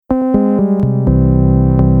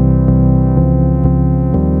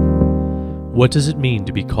What does it mean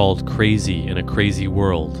to be called crazy in a crazy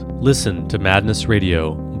world? Listen to Madness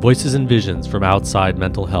Radio, Voices and Visions from Outside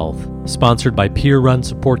Mental Health. Sponsored by peer-run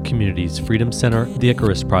support communities Freedom Center, the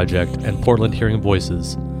Icarus Project, and Portland Hearing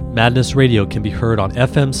Voices. Madness Radio can be heard on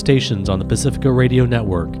FM stations on the Pacifica Radio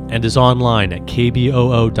Network and is online at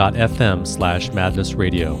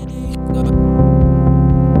kboo.fm/madnessradio.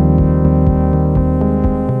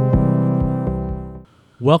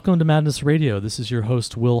 Welcome to Madness Radio. This is your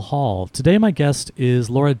host, Will Hall. Today my guest is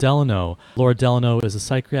Laura Delano. Laura Delano is a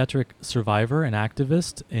psychiatric survivor and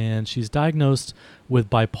activist, and she's diagnosed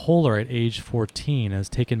with bipolar at age 14 and has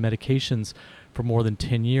taken medications for more than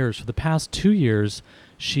 10 years. For the past 2 years,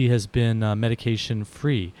 she has been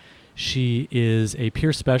medication-free. She is a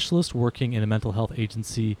peer specialist working in a mental health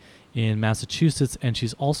agency in Massachusetts, and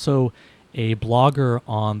she's also a blogger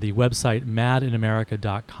on the website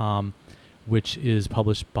madinamerica.com, which is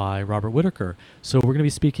published by Robert Whitaker. So we're going to be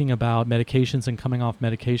speaking about medications and coming off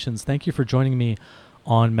medications. Thank you for joining me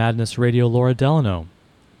on Madness Radio, Laura Delano.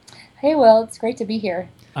 Hey, Will. It's great to be here.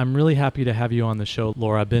 I'm really happy to have you on the show,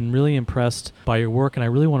 Laura. I've been really impressed by your work, and I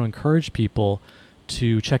really want to encourage people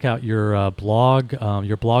to check out your blog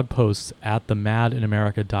posts at the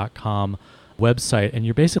madinamerica.com website, and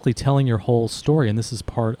you're basically telling your whole story, and this is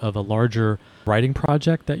part of a larger writing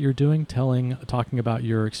project that you're doing, talking about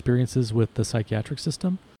your experiences with the psychiatric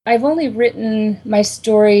system. I've only written my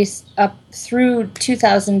stories up through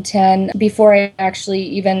 2010 before I actually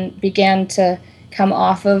even began to come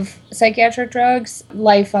off of psychiatric drugs.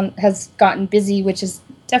 Life has gotten busy, which is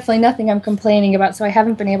definitely nothing I'm complaining about, so I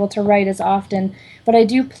haven't been able to write as often. But I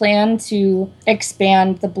do plan to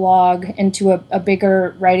expand the blog into a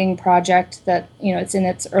bigger writing project that, it's in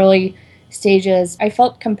its early stages. I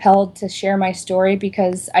felt compelled to share my story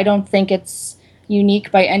because I don't think it's unique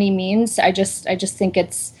by any means. I just think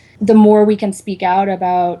it's the more we can speak out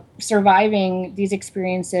about surviving these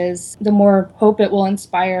experiences, the more hope it will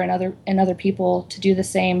inspire in other people to do the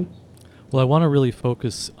same. Well, I want to really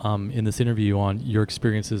focus in this interview on your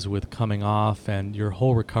experiences with coming off and your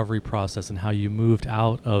whole recovery process and how you moved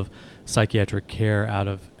out of psychiatric care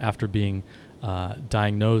after being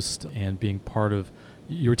diagnosed and being part of.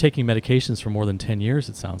 You were taking medications for more than 10 years,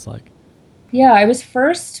 it sounds like. Yeah, I was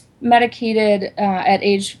first medicated at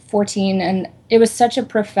age 14, and it was such a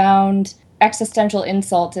profound existential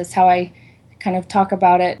insult is how I kind of talk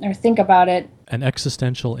about it or think about it. An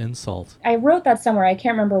existential insult. I wrote that somewhere, I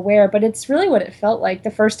can't remember where, but it's really what it felt like.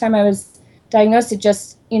 The first time I was diagnosed, it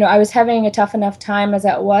just, I was having a tough enough time as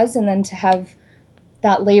it was, and then to have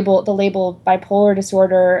that label, the label bipolar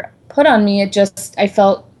disorder put on me, I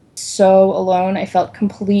felt so alone. I felt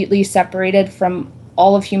completely separated from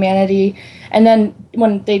all of humanity. And then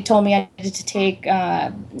when they told me I needed to take,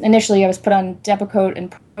 initially I was put on Depakote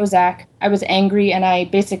and Prozac, I was angry and I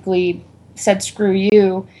basically said, screw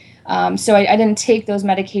you. So I didn't take those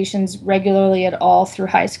medications regularly at all through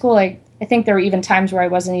high school. I think there were even times where I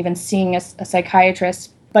wasn't even seeing a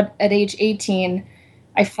psychiatrist. But at age 18,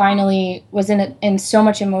 I finally was in so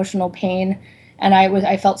much emotional pain, and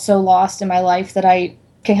I felt so lost in my life that I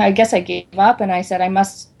guess I gave up, and I said I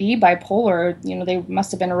must be bipolar. They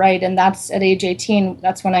must have been right. And that's at age 18.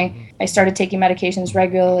 That's when I started taking medications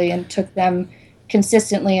regularly and took them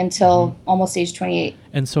consistently until almost age 28.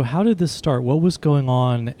 And so how did this start? What was going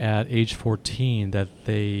on at age 14 that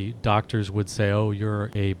doctors would say, oh,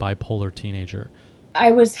 you're a bipolar teenager?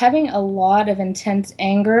 I was having a lot of intense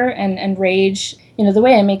anger and rage. The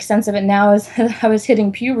way I make sense of it now is I was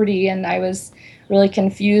hitting puberty and I was really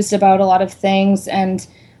confused about a lot of things, and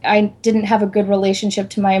I didn't have a good relationship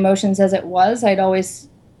to my emotions as it was. I'd always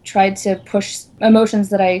tried to push emotions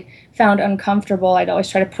that I found uncomfortable. I'd always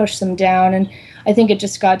try to push them down, and I think it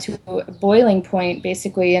just got to a boiling point,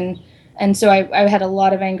 basically, and so I had a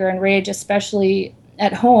lot of anger and rage, especially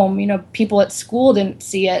at home. People at school didn't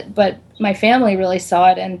see it, but my family really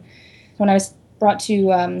saw it, and when I was brought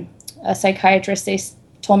to a psychiatrist, they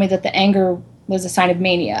told me that the anger was a sign of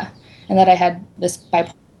mania, and that I had this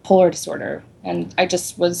bipolar disorder. And I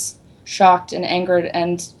just was shocked and angered,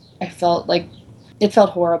 and I felt like it felt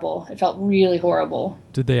horrible. It felt really horrible.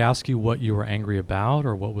 Did they ask you what you were angry about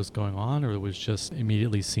or what was going on, or it was just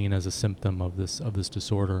immediately seen as a symptom of this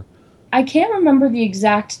disorder? I can't remember the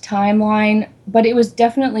exact timeline, but it was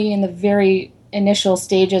definitely in the very initial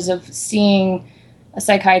stages of seeing a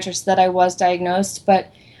psychiatrist that I was diagnosed.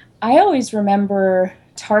 But I always remember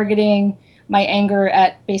targeting my anger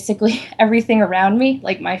at basically everything around me,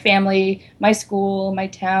 like my family, my school, my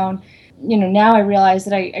town. Now I realize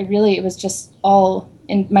that it was just all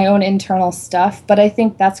in my own internal stuff. But I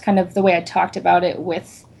think that's kind of the way I talked about it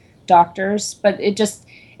with doctors. But it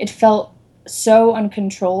felt so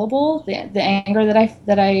uncontrollable, the anger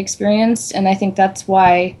that I experienced, and I think that's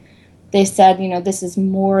why they said, this is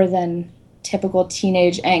more than typical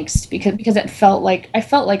teenage angst, because it felt like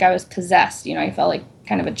I was possessed. I felt like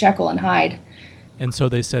kind of a Jekyll and Hyde. And so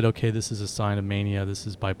they said, okay, this is a sign of mania, this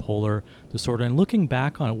is bipolar disorder. And looking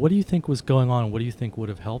back on it, what do you think was going on? What do you think would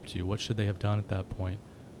have helped you? What should they have done at that point?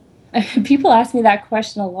 People ask me that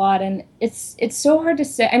question a lot, and it's so hard to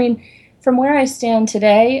say. I mean, from where I stand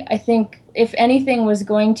today, I think if anything was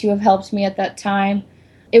going to have helped me at that time,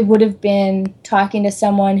 it would have been talking to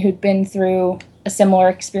someone who'd been through a similar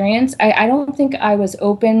experience. I don't think I was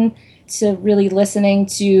open to really listening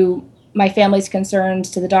to my family's concerns,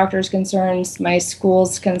 to the doctor's concerns, my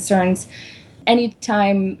school's concerns.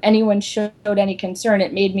 Anytime anyone showed any concern,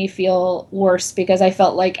 it made me feel worse, because I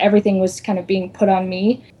felt like everything was kind of being put on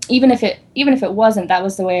me. Even if it wasn't, that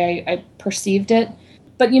was the way I perceived it.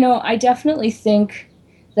 But, I definitely think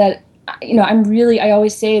that, I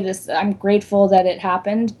always say this, I'm grateful that it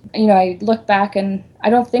happened. I look back and I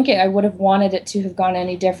don't think I would have wanted it to have gone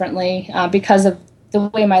any differently because of the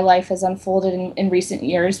way my life has unfolded in recent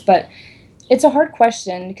years. But it's a hard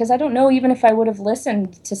question, because I don't know even if I would have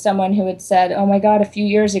listened to someone who had said, oh my God, a few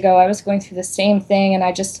years ago I was going through the same thing and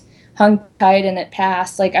I just hung tight and it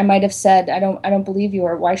passed. Like, I might have said, I don't believe you,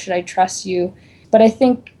 or why should I trust you? But I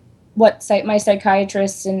think what my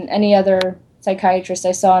psychiatrist and any other psychiatrist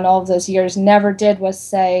I saw in all of those years never did was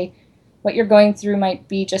say, what you're going through might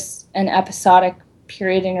be just an episodic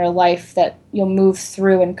period in your life that you'll move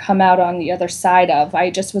through and come out on the other side of. I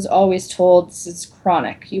just was always told, this is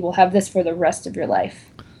chronic. You will have this for the rest of your life.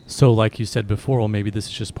 So like you said before, well, maybe this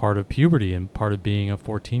is just part of puberty and part of being a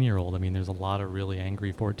 14-year-old. I mean, there's a lot of really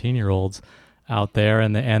angry 14-year-olds out there,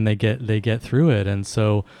 and they get through it. And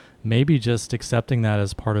so maybe just accepting that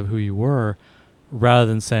as part of who you were, rather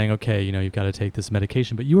than saying, okay, you've got to take this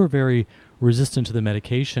medication. But you were very resistant to the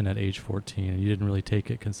medication at age 14, and you didn't really take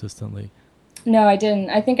it consistently. No, I didn't.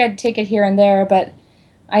 I think I'd take it here and there, but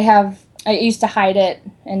I used to hide it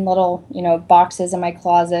in little, boxes in my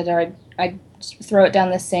closet, or I'd throw it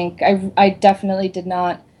down the sink. I definitely did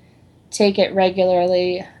not take it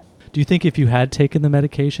regularly. Do you think if you had taken the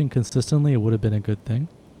medication consistently, it would have been a good thing?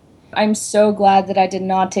 I'm so glad that I did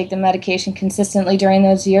not take the medication consistently during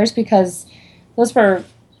those years, because those were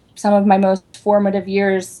some of my most formative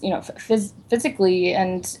years, physically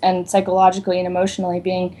and psychologically and emotionally,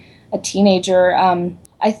 being a teenager.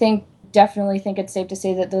 I definitely think it's safe to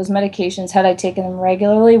say that those medications, had I taken them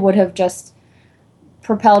regularly, would have just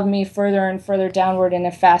propelled me further and further downward in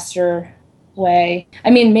a faster way. I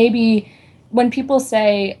mean, maybe when people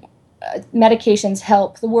say medications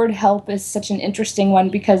help, the word help is such an interesting one,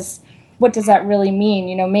 because what does that really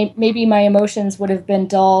mean? Maybe my emotions would have been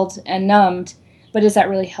dulled and numbed, but is that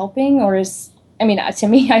really helping? Or to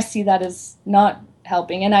me, I see that as not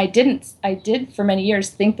helping. And I did for many years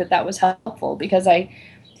think that was helpful, because I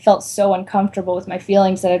felt so uncomfortable with my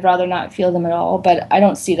feelings that I'd rather not feel them at all. But I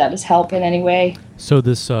don't see that as help in any way. So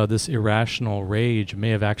this irrational rage may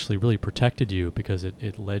have actually really protected you, because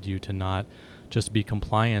it led you to not just be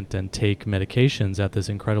compliant and take medications at this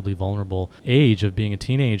incredibly vulnerable age of being a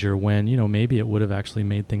teenager, when, maybe it would have actually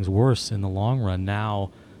made things worse in the long run now,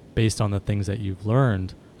 based on the things that you've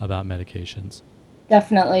learned about medications.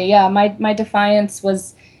 Definitely, yeah. My defiance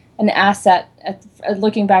was an asset.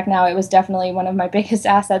 Looking back now, it was definitely one of my biggest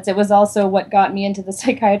assets. It was also what got me into the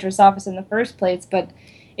psychiatrist's office in the first place, but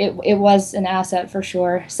it was an asset for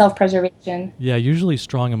sure. Self-preservation. Yeah, usually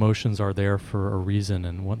strong emotions are there for a reason,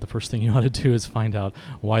 and the first thing you ought to do is find out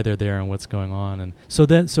why they're there and what's going on. And so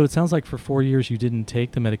it sounds like for 4 years you didn't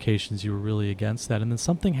take the medications. You were really against that, and then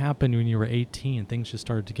something happened when you were 18. Things just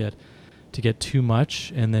started to get too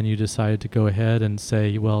much, and then you decided to go ahead and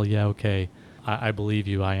say, well, yeah, okay, I believe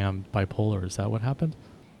you, I am bipolar. Is that what happened?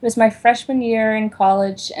 It was my freshman year in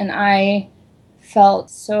college, and I felt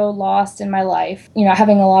so lost in my life,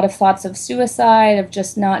 having a lot of thoughts of suicide, of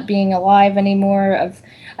just not being alive anymore,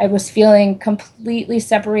 I was feeling completely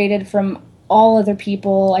separated from all other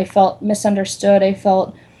people. I felt misunderstood. I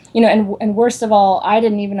felt, and worst of all, I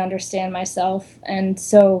didn't even understand myself. And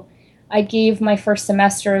so I gave my first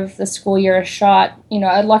semester of the school year a shot.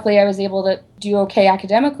 Luckily I was able to do okay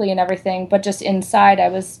academically and everything, but just inside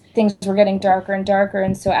things were getting darker and darker.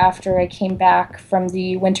 And so after I came back from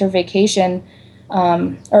the winter vacation,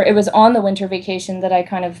 or it was on the winter vacation, that I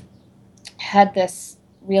kind of had this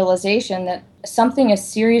realization that something is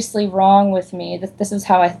seriously wrong with me. This is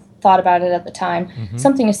how I thought about it at the time. Mm-hmm.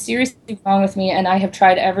 Something is seriously wrong with me, and I have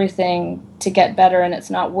tried everything to get better, and it's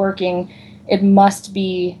not working. It must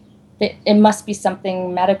be it must be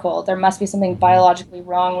something medical. There must be something biologically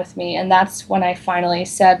wrong with me. And that's when I finally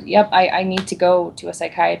said, yep, I need to go to a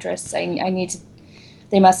psychiatrist. I need to,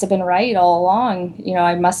 they must have been right all along. You know,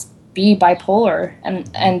 I must be bipolar. And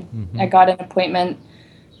I got an appointment.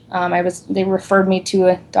 They referred me to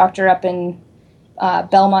a doctor up in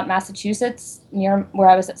Belmont, Massachusetts, near where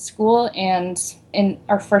I was at school. And in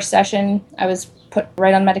our first session, I was put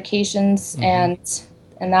right on medications,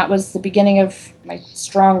 and that was the beginning of my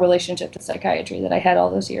strong relationship to psychiatry that I had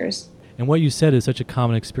all those years. And what you said is such a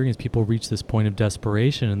common experience. People reach this point of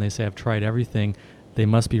desperation and they say, I've tried everything. They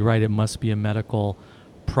must be right. It must be a medical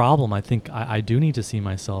problem. I think I do need to see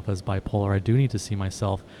myself as bipolar. I do need to see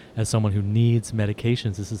myself as someone who needs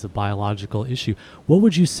medications. This is a biological issue. What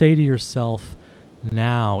would you say to yourself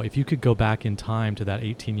now if you could go back in time to that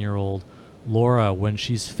 18-year-old Laura when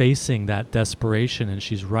she's facing that desperation and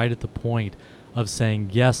she's right at the point of saying,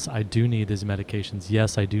 yes, I do need these medications.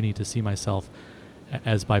 Yes, I do need to see myself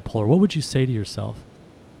as bipolar. What would you say to yourself?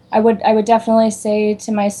 I would definitely say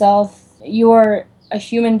to myself, you're a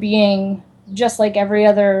human being just like every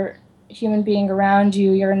other human being around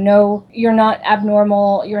you. You're not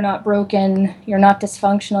abnormal, you're not broken, you're not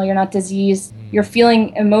dysfunctional, you're not diseased. You're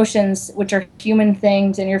feeling emotions, which are human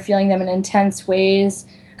things, and you're feeling them in intense ways.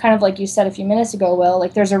 Kind of like you said a few minutes ago, Will,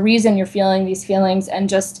 like there's a reason you're feeling these feelings, and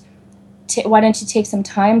just why don't you take some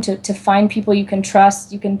time to find people you can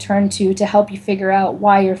trust, you can turn to help you figure out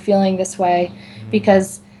why you're feeling this way,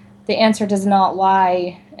 because the answer does not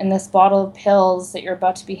lie in this bottle of pills that you're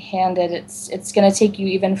about to be handed. It's going to take you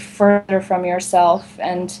even further from yourself,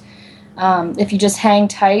 and if you just hang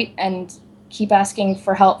tight and keep asking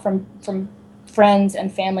for help from friends and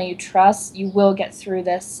family you trust, you will get through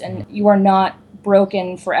this, and you are not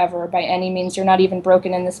broken forever by any means. You're not even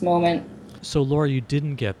broken in this moment. So, Laura, you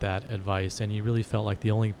didn't get that advice, and you really felt like the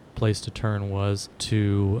only place to turn was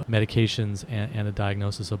to medications and a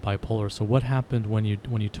diagnosis of bipolar. So what happened when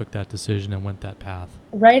you took that decision and went that path?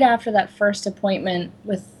 Right after that first appointment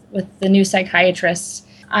with the new psychiatrist,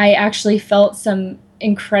 I actually felt some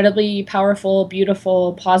incredibly powerful,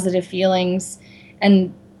 beautiful, positive feelings,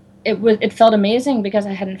 and it felt amazing because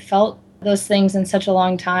I hadn't felt those things in such a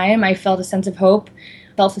long time. I felt a sense of hope,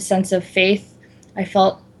 felt a sense of faith. I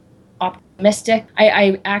felt optimistic.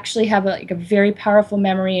 I actually have a very powerful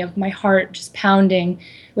memory of my heart just pounding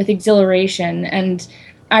with exhilaration. And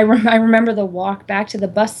I remember the walk back to the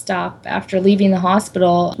bus stop after leaving the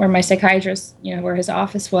hospital where my psychiatrist, where his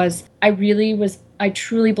office was. I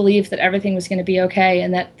truly believed that everything was going to be okay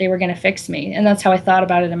and that they were going to fix me. And that's how I thought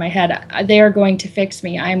about it in my head. They are going to fix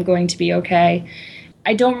me. I am going to be okay.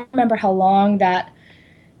 I don't remember how long that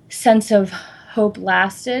sense of hope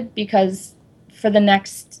lasted, because for the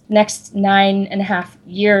next 9.5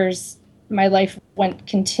 years, my life went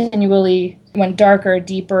darker,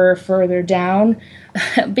 deeper, further down.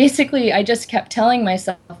 Basically, I just kept telling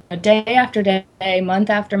myself day after day, month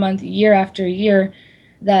after month, year after year,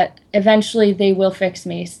 that eventually they will fix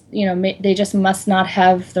me. They just must not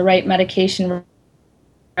have the right medication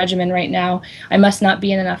regimen right now. I must not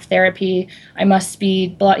be in enough therapy. I must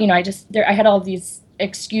be, I had all of these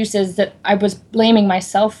excuses that I was blaming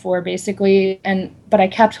myself for, basically, but I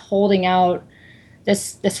kept holding out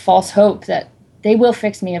this false hope that they will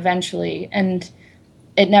fix me eventually, and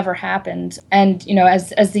it never happened. And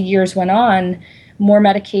as the years went on, more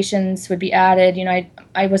medications would be added.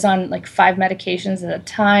 I was on like 5 medications at a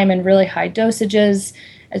time in really high dosages.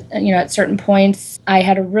 At certain points, I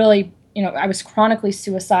had I was chronically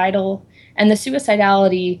suicidal, and the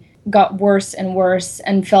suicidality got worse and worse,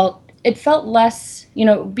 and it felt less,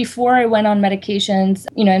 before I went on medications,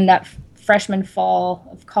 in that freshman fall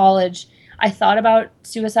of college, I thought about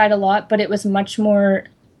suicide a lot, but it was much more,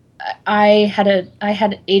 I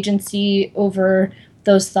had agency over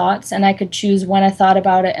those thoughts, and I could choose when I thought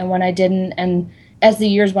about it and when I didn't. And as the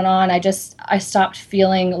years went on, I stopped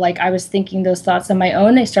feeling like I was thinking those thoughts on my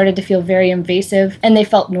own. They started to feel very invasive, and they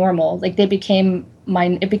felt normal. Like it became my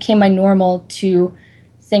normal to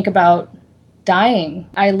think about dying.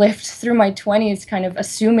 I lived through my 20s kind of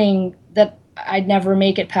assuming that I'd never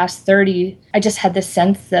make it past 30. I just had this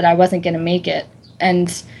sense that I wasn't going to make it.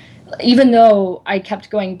 And even though I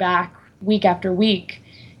kept going back week after week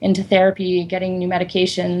into therapy, getting new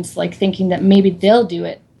medications, like thinking that maybe they'll do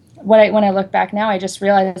it, when I look back now, I just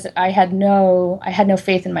realized that I had no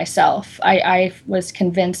faith in myself. I was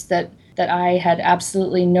convinced that I had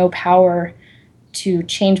absolutely no power to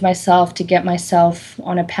change myself, to get myself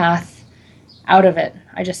on a path out of it.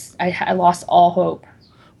 I lost all hope.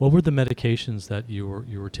 What were the medications that you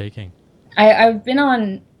were taking? I've been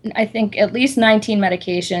on, I think, at least 19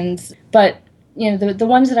 medications, but the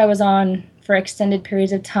ones that I was on for extended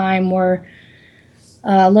periods of time were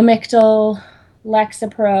Lamictal,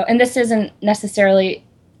 Lexapro, and this isn't necessarily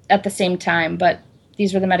at the same time, but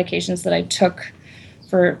these were the medications that I took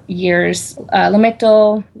for years.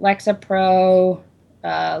 Lamictal, Lexapro,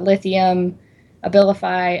 lithium,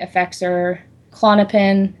 Abilify, Effexor,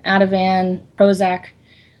 Klonopin, Ativan, Prozac.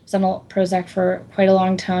 I was on Prozac for quite a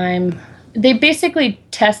long time. They basically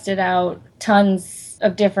tested out tons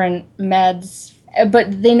of different meds,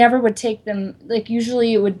 but they never would take them. Like,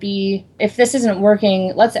 usually it would be, if this isn't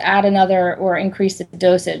working, let's add another or increase the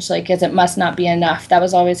dosage, like, as it must not be enough. That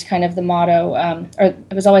was always kind of the motto, or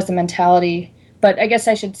it was always the mentality. But I guess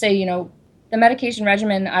I should say, the medication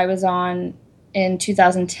regimen I was on in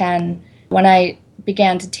 2010, when I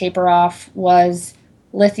began to taper off, was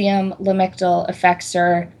lithium, Lamictal,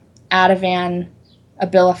 Effexor, Ativan,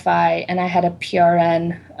 Abilify, and I had a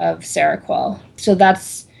PRN of Seroquel. So that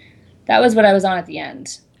was what I was on at the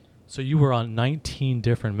end. So you were on 19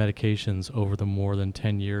 different medications over the more than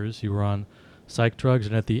 10 years. You were on psych drugs,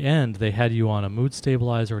 and at the end, they had you on a mood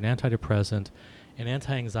stabilizer, an antidepressant, an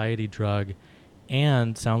anti-anxiety drug,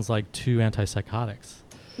 and sounds like 2 antipsychotics.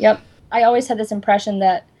 Yep. I always had this impression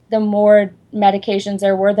that the more medications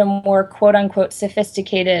there were, the more quote-unquote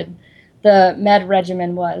sophisticated the med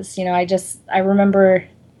regimen was. I remember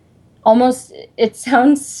almost, it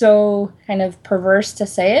sounds so kind of perverse to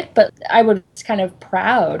say it, but I was kind of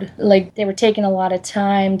proud. Like, they were taking a lot of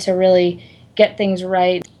time to really get things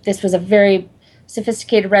right. This was a very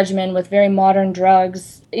sophisticated regimen with very modern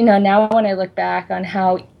drugs. Now when I look back on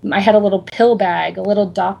how I had a little pill bag, a little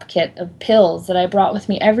DOP kit of pills that I brought with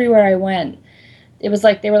me everywhere I went, it was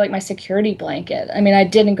like they were like my security blanket. I mean, I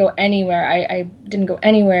didn't go anywhere. I didn't go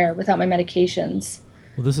anywhere without my medications.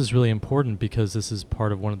 Well, this is really important because this is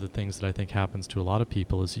part of one of the things that I think happens to a lot of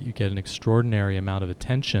people is that you get an extraordinary amount of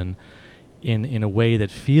attention in a way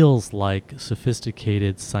that feels like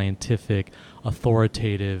sophisticated, scientific,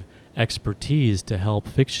 authoritative expertise to help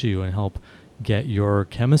fix you and help get your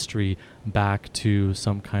chemistry back to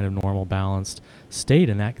some kind of normal, balanced state.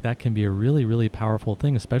 And that can be a really, really powerful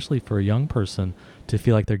thing, especially for a young person, to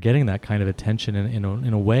feel like they're getting that kind of attention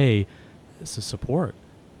in a way to support.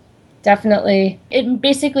 Definitely. It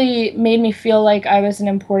basically made me feel like I was an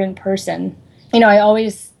important person. I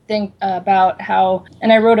always think about how,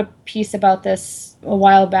 and I wrote a piece about this a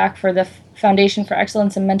while back for the Foundation for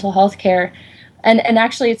Excellence in Mental Health Care. And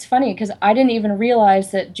actually, it's funny because I didn't even realize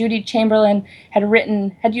that Judy Chamberlain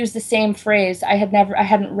had used the same phrase. I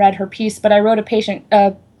hadn't read her piece, but I wrote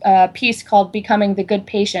a piece called "Becoming the Good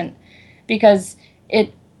Patient" because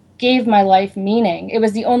it gave my life meaning. It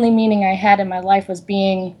was the only meaning I had in my life, was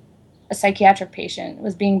being a psychiatric patient,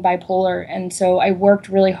 was being bipolar, and so I worked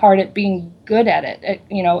really hard at being good at it.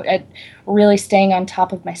 At really staying on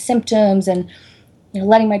top of my symptoms and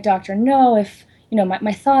letting my doctor know if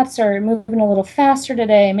my thoughts are moving a little faster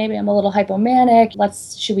today. Maybe I'm a little hypomanic.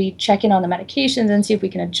 Should we check in on the medications and see if we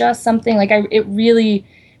can adjust something? It really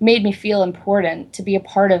made me feel important to be a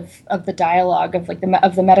part of the dialogue, of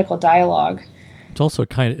the medical dialogue. It's also a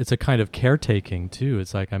kind of caretaking too.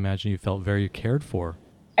 It's like, I imagine you felt very cared for.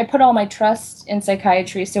 I put all my trust in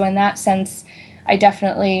psychiatry. So in that sense, I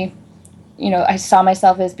definitely, I saw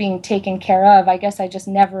myself as being taken care of. I guess I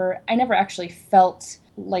never actually felt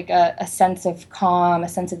like a sense of calm, a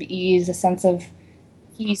sense of ease, a sense of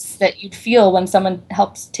peace that you'd feel when someone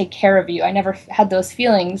helps take care of you. I never had those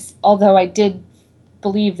feelings, although I did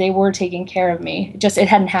believe they were taking care of me. It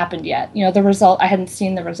hadn't happened yet. I hadn't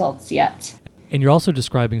seen the results yet. And you're also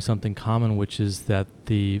describing something common, which is that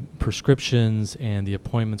the prescriptions and the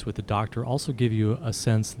appointments with the doctor also give you a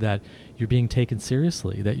sense that you're being taken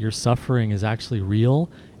seriously, that your suffering is actually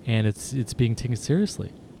real and it's being taken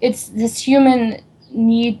seriously. It's this human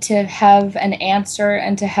need to have an answer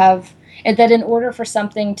and to have, and that in order for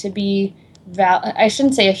something to be I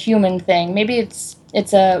shouldn't say a human thing. Maybe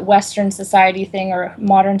it's a Western society thing or a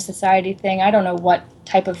modern society thing. I don't know what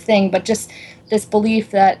type of thing, but just this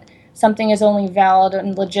belief that something is only valid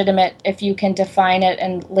and legitimate if you can define it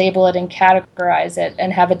and label it and categorize it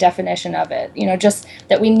and have a definition of it. Just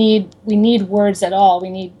that we need words at all. We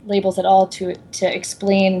need labels at all to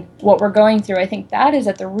explain what we're going through. I think that is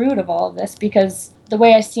at the root of all of this, because the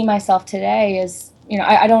way I see myself today is,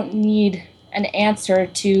 I don't need an answer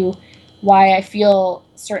to why I feel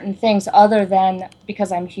certain things other than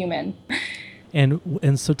because I'm human.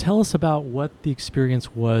 And so tell us about what the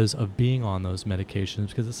experience was of being on those medications,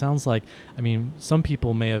 because it sounds like, some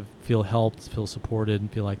people may feel helped, feel supported, and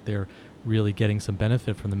feel like they're really getting some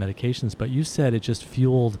benefit from the medications, but you said it just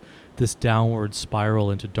fueled this downward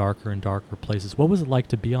spiral into darker and darker places. What was it like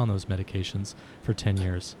to be on those medications for 10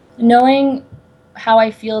 years? Knowing how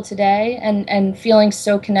I feel today and feeling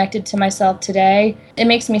so connected to myself today, it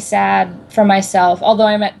makes me sad for myself. Although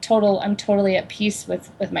I'm totally at peace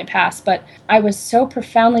with my past, but I was so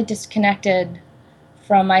profoundly disconnected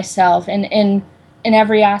from myself in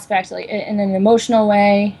every aspect, like in an emotional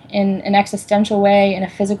way, in an existential way, in a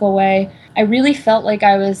physical way. I really felt like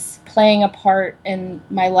I was playing a part in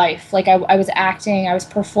my life. Like I was acting, I was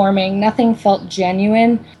performing. Nothing felt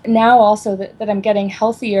genuine. Now also that I'm getting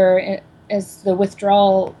healthier as the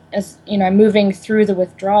withdrawal, as you know, I'm moving through the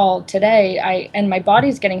withdrawal today, and my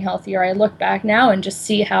body's getting healthier. I look back now and just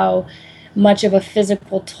see how much of a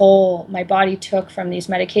physical toll my body took from these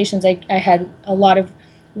medications. I had a lot of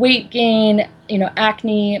weight gain,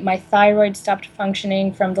 acne. My thyroid stopped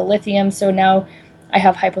functioning from the lithium, so now I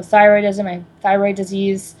have hypothyroidism, I have thyroid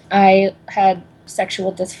disease. I had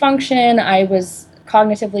sexual dysfunction. I was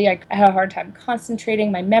cognitively, I had a hard time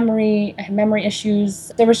concentrating. I had memory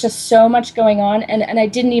issues. There was just so much going on, and I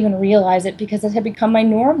didn't even realize it because it had become my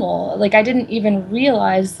normal. Like, I didn't even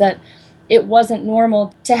realize that it wasn't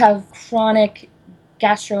normal to have chronic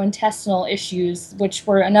gastrointestinal issues, which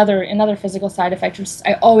were another physical side effect.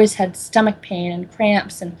 I always had stomach pain and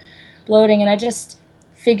cramps and bloating, and I just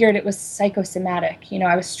figured it was psychosomatic.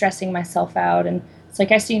 I was stressing myself out, and it's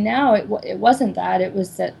like I see now it wasn't that. It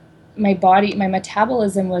was that my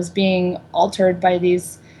metabolism was being altered by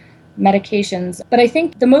these medications. But I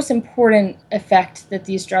think the most important effect that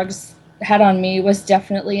these drugs had on me was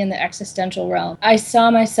definitely in the existential realm. I saw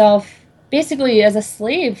myself basically as a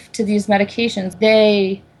slave to these medications.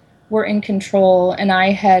 They were in control, and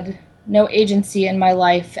I had no agency in my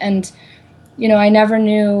life. And, I never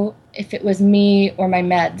knew if it was me or my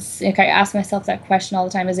meds. Like, I asked myself that question all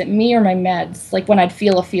the time. Is it me or my meds? Like, when I'd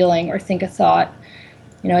feel a feeling or think a thought,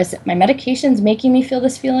 is it my medications making me feel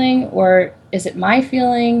this feeling, or is it my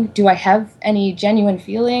feeling? Do I have any genuine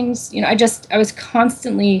feelings? I was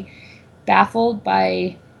constantly baffled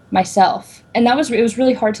by myself. And it was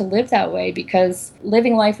really hard to live that way, because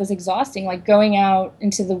living life was exhausting. Like, going out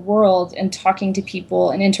into the world and talking to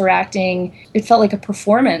people and interacting, it felt like a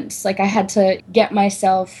performance. Like, I had to get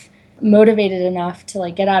myself motivated enough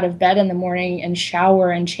to get out of bed in the morning and shower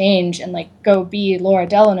and change and go be Laura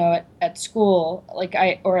Delano at school,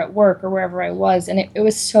 or at work or wherever I was. And it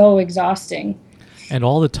was so exhausting. And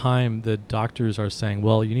all the time the doctors are saying,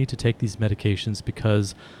 well, you need to take these medications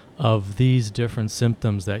because of these different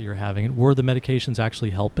symptoms that you're having. Were the medications actually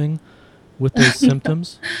helping with those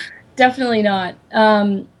symptoms? Definitely not.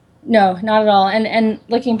 No, not at all. And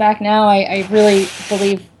looking back now, I really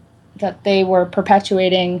believe that they were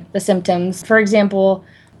perpetuating the symptoms. For example,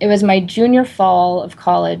 it was my junior fall of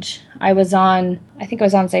college. I think I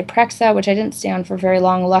was on Zyprexa, which I didn't stay on for very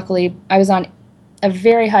long. Luckily, I was on a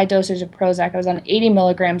very high dosage of Prozac. I was on 80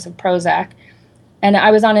 milligrams of Prozac. And I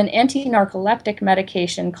was on an anti-narcoleptic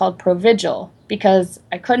medication called Provigil because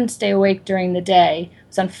I couldn't stay awake during the day. I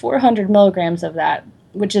was on 400 milligrams of that,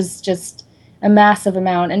 which is just a massive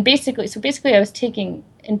amount. And basically I was taking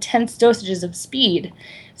intense dosages of speed.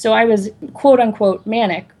 So I was, quote unquote,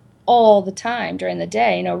 manic all the time during the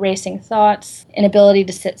day, racing thoughts, inability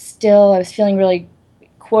to sit still. I was feeling really,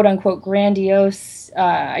 quote unquote, grandiose.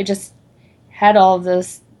 I just had all of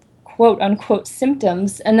those quote unquote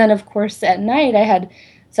symptoms. And then, of course, at night I had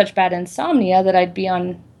such bad insomnia that I'd be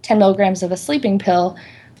on 10 milligrams of a sleeping pill.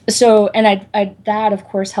 So, and that, of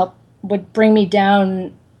course, would bring me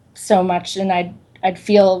down so much, and I'd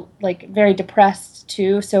feel very depressed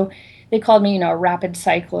too. So they called me, a rapid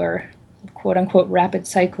cycler, quote unquote rapid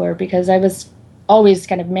cycler, because I was always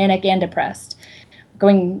kind of manic and depressed,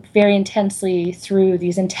 going very intensely through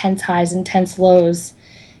these intense highs, intense lows.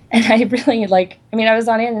 And I really I was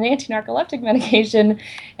on an anti-narcoleptic medication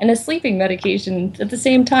and a sleeping medication at the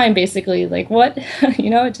same time, basically. What?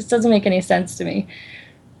 It just doesn't make any sense to me.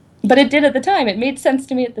 But it did at the time. It made sense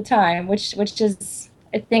to me at the time, which is,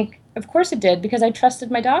 I think, of course it did, because I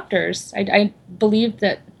trusted my doctors. I believed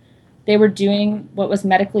that they were doing what was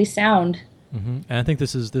medically sound. Mm-hmm. And I think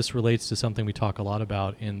this relates to something we talk a lot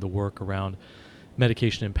about in the work around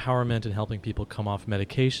medication empowerment and helping people come off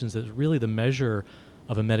medications. That really the measure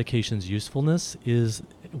of a medication's usefulness is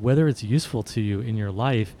whether it's useful to you in your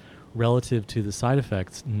life relative to the side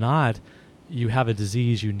effects, not you have a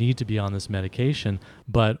disease, you need to be on this medication.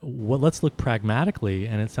 But let's look pragmatically,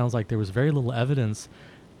 and it sounds like there was very little evidence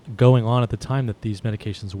going on at the time that these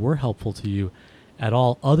medications were helpful to you at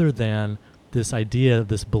all, other than this idea,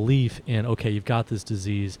 this belief in, okay, you've got this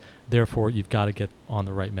disease, therefore you've got to get on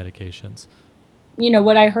the right medications.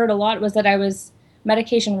 What I heard a lot was that I was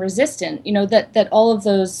medication resistant, that all of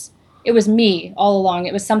those it was me all along.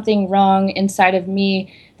 It was something wrong inside of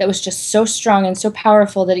me that was just so strong and so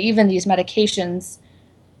powerful that even these medications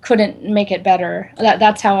couldn't make it better.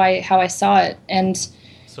 That's how I saw it. And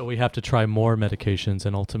So we have to try more medications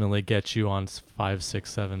and ultimately get you on 5,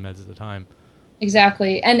 6, 7 meds at a time.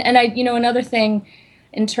 exactly. And I, another thing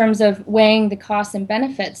in terms of weighing the costs and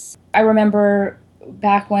benefits, I remember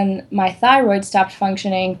back when my thyroid stopped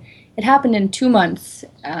functioning, it happened in 2 months.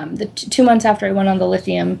 The 2 months after I went on the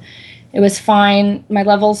lithium, it was fine. My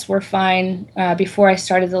levels were fine before I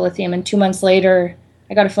started the lithium. And 2 months later,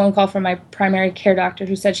 I got a phone call from my primary care doctor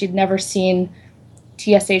who said she'd never seen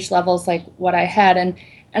TSH levels like what I had. And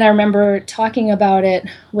I remember talking about it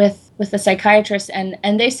with the psychiatrist,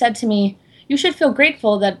 and they said to me, you should feel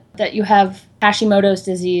grateful that you have Hashimoto's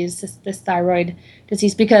disease, this thyroid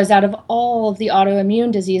disease, because out of all of the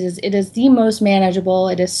autoimmune diseases, it is the most manageable.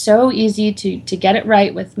 It is so easy to get it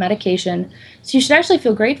right with medication. So you should actually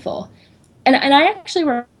feel grateful. And I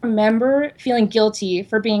actually remember feeling guilty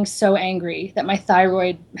for being so angry that my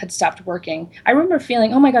thyroid had stopped working. I remember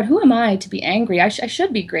feeling, oh my God, who am I to be angry? I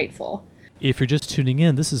should be grateful. If you're just tuning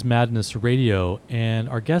in, this is Madness Radio, and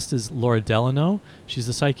our guest is Laura Delano. She's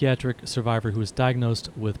a psychiatric survivor who was diagnosed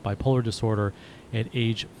with bipolar disorder at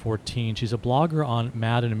age 14. She's a blogger on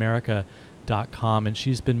madinamerica.com, and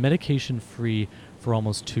she's been medication-free for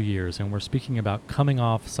almost 2 years, and we're speaking about coming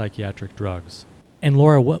off psychiatric drugs. And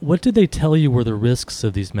Laura, what did they tell you were the risks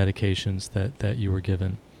of these medications that you were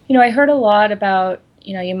given? I heard a lot about,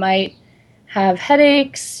 you might have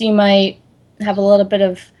headaches, you might have a little bit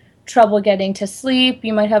of trouble getting to sleep,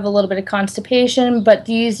 you might have a little bit of constipation, but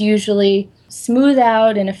these usually smooth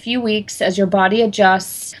out in a few weeks as your body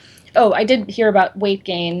adjusts. Oh, I did hear about weight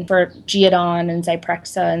gain for Geodon and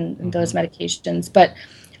Zyprexa and those medications, but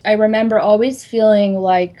I remember always feeling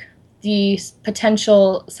like the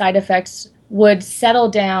potential side effects would settle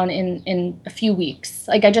down in a few weeks.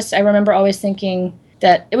 Like I remember always thinking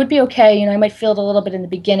that it would be okay, I might feel it a little bit in the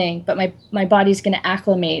beginning, but my body's going to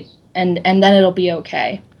acclimate and then it'll be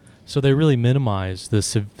okay. So they really minimize the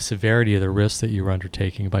severity of the risks that you were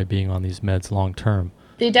undertaking by being on these meds long term.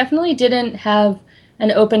 They definitely didn't have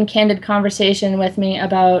an open, candid conversation with me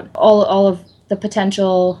about all of the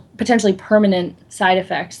potentially permanent side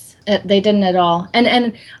effects. They didn't at all.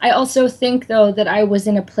 And I also think, though, that I was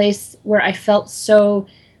in a place where I felt so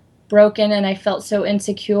broken and I felt so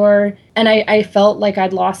insecure and I felt like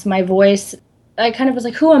I'd lost my voice. I kind of was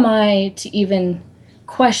like, who am I to even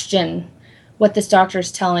question what this doctor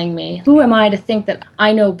is telling me? Who am I to think that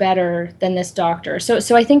I know better than this doctor?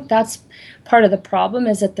 So I think that's part of the problem,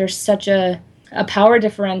 is that there's such a power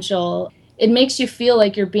differential. It makes you feel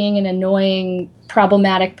like you're being an annoying,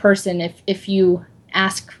 problematic person if you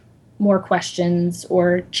ask more questions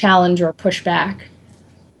or challenge or push back.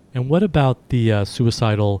 And what about the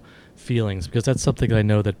suicidal feelings? Because that's something that I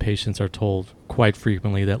know that patients are told quite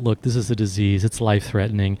frequently, that, look, this is a disease, it's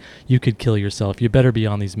life-threatening, you could kill yourself, you better be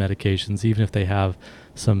on these medications, even if they have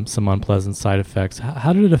some unpleasant side effects.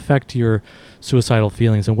 How did it affect your suicidal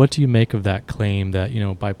feelings, and what do you make of that claim that,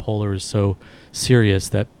 bipolar is so serious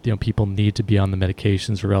that, people need to be on the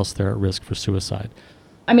medications or else they're at risk for suicide?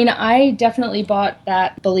 I mean, I definitely bought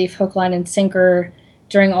that belief hook, line, and sinker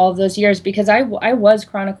during all of those years, because I was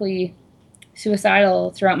chronically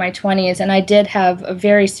suicidal throughout my 20s, and I did have a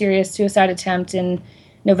very serious suicide attempt in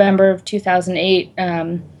November of 2008,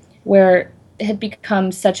 where it had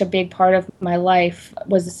become such a big part of my life,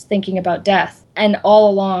 was thinking about death. And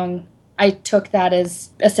all along, I took that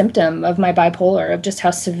as a symptom of my bipolar, of just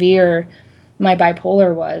how severe my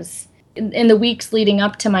bipolar was. In the weeks leading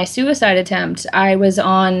up to my suicide attempt, I was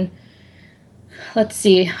on,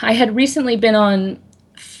 I had recently been on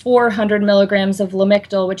 400 milligrams of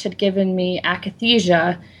Lamictal, which had given me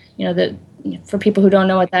akathisia. For people who don't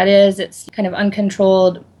know what that is, it's kind of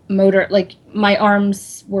uncontrolled motor, like my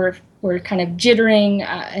arms were kind of jittering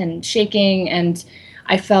and shaking, and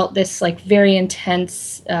I felt this like very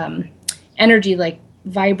intense energy like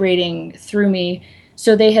vibrating through me.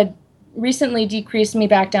 So they had recently decreased me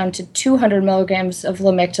back down to 200 milligrams of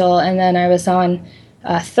Lamictal, and then I was on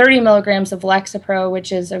 30 milligrams of Lexapro,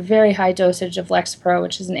 which is a very high dosage of Lexapro,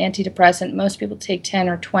 which is an antidepressant. Most people take 10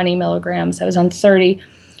 or 20 milligrams. I was on 30.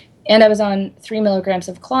 And I was on 3 milligrams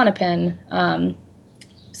of Klonopin.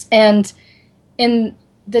 And in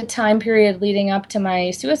the time period leading up to my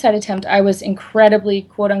suicide attempt, I was incredibly,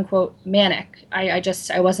 quote unquote, manic. I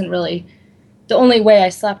wasn't really, the only way I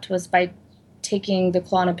slept was by taking the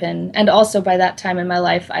Klonopin. And also by that time in my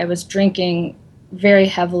life, I was drinking very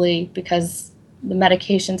heavily because the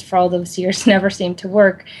medications for all those years never seemed to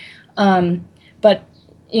work. But,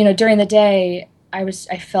 during the day, I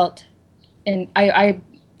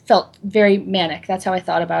felt very manic. That's how I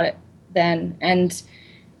thought about it then. And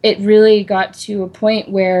it really got to a point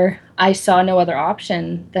where I saw no other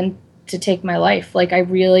option than to take my life. Like,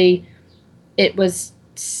 it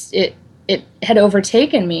had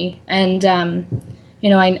overtaken me. And,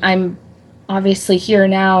 I'm obviously here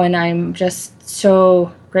now, and I'm just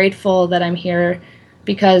so grateful that I'm here,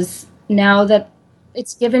 because now that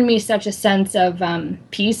it's given me such a sense of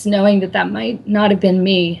peace, knowing that might not have been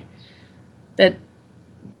me that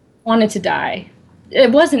wanted to die.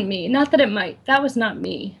 It wasn't me. Not that it might. That was not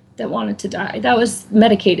me that wanted to die. That was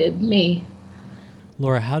medicated me.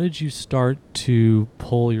 Laura, how did you start to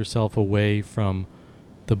pull yourself away from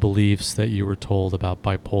the beliefs that you were told about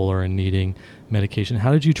bipolar and needing medication?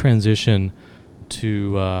 How did you transition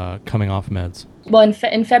to coming off meds? Well,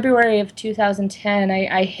 in February of 2010,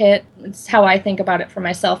 I hit, it's how I think about it for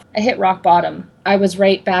myself, I hit rock bottom. I was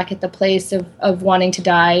right back at the place of wanting to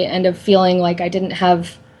die, and of feeling like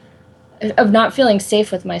of not feeling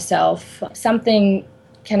safe with myself. Something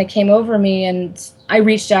kind of came over me, and I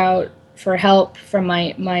reached out for help from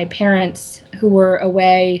my parents who were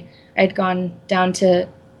away. I had gone down to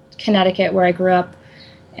Connecticut, where I grew up,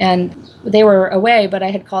 and they were away, but I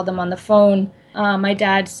had called them on the phone. My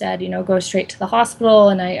dad said, go straight to the hospital,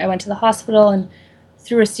 and I went to the hospital, and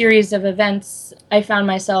through a series of events, I found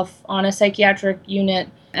myself on a psychiatric unit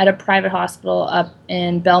at a private hospital up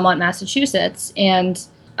in Belmont, Massachusetts, and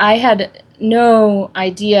I had no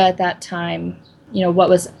idea at that time, what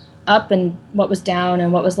was up and what was down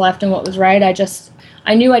and what was left and what was right.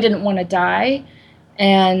 I knew I didn't want to die,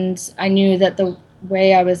 and I knew that the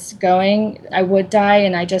way I was going, I would die,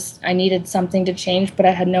 and I needed something to change, but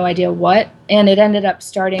I had no idea what. And it ended up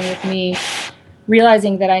starting with me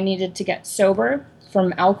realizing that I needed to get sober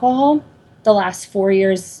from alcohol. The last 4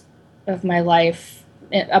 years of my life,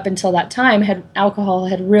 up until that time, alcohol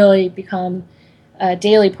had really become a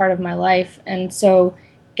daily part of my life. And so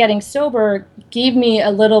getting sober gave me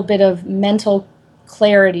a little bit of mental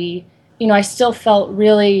clarity. I still felt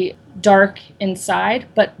really dark inside,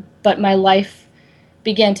 but my life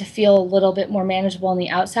began to feel a little bit more manageable on the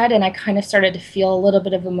outside, and I kind of started to feel a little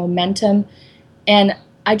bit of a momentum. And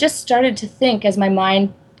I just started to think, as my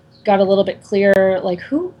mind got a little bit clearer, like,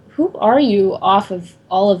 who are you off of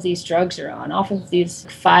all of these drugs you're on, off of these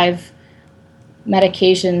 5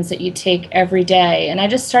 medications that you take every day? And I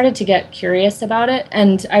just started to get curious about it.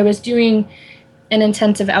 And I was doing an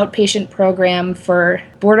intensive outpatient program for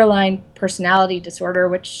borderline personality disorder,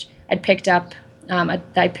 which I'd picked up.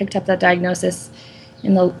 I picked up that diagnosis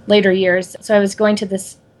in the later years. So I was going to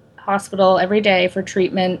this hospital every day for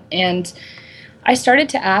treatment, and I started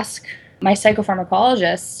to ask my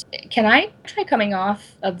psychopharmacologist, can I try coming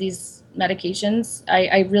off of these medications?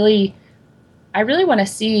 I really want to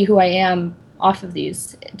see who I am off of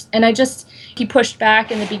these. And he pushed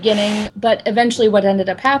back in the beginning, but eventually what ended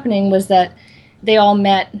up happening was that they all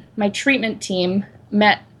met, my treatment team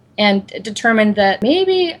met and determined that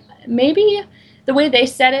maybe the way they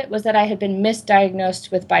said it was that I had been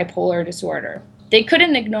misdiagnosed with bipolar disorder. They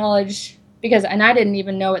couldn't acknowledge, and I didn't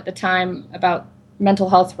even know at the time about mental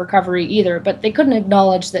health recovery either, but they couldn't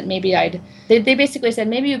acknowledge that maybe they basically said,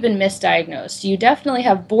 maybe you've been misdiagnosed. You definitely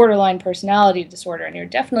have borderline personality disorder, and you're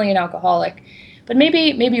definitely an alcoholic, but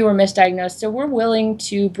maybe you were misdiagnosed, so we're willing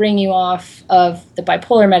to bring you off of the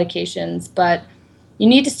bipolar medications, but you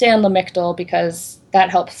need to stay on Lamictal because that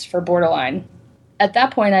helps for borderline. At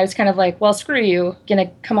that point, I was kind of like, well, screw you, going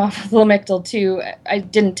to come off of Lamictal too. I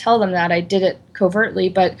didn't tell them that. I did it covertly,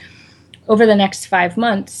 but over the next 5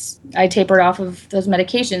 months, I tapered off of those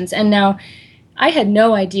medications. And now I had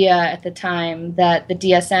no idea at the time that the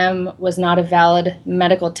DSM was not a valid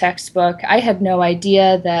medical textbook. I had no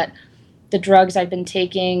idea that the drugs I'd been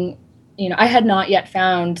taking, I had not yet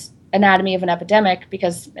found Anatomy of an Epidemic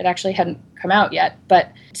because it actually hadn't come out yet.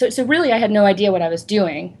 But so really I had no idea what I was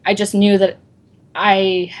doing. I just knew that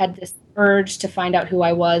I had this urge to find out who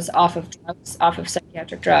I was off of drugs, off of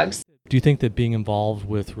psychiatric drugs. Do you think that being involved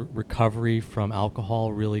with recovery from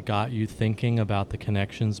alcohol really got you thinking about the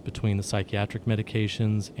connections between the psychiatric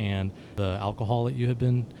medications and the alcohol that you had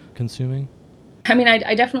been consuming? I mean,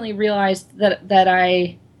 I definitely realized that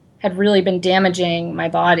I had really been damaging my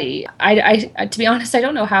body. I to be honest, I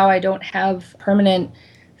don't know how I don't have permanent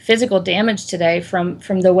physical damage today from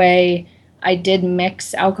the way I did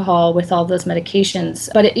mix alcohol with all those medications.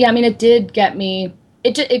 But it did get me,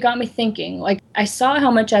 it got me thinking. Like, I saw how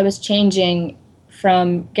much I was changing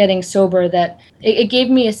from getting sober, that it gave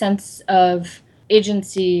me a sense of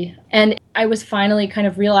agency. And I was finally kind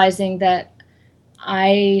of realizing that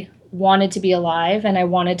I wanted to be alive, and I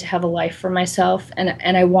wanted to have a life for myself,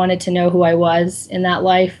 and I wanted to know who I was in that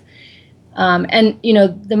life. And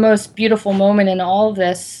the most beautiful moment in all of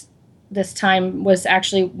this time was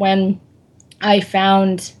actually when I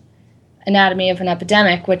found Anatomy of an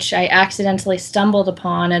Epidemic, which I accidentally stumbled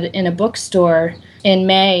upon in a bookstore in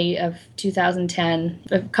May of 2010.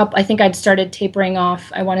 I think I'd started tapering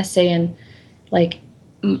off, I want to say in like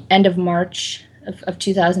end of March of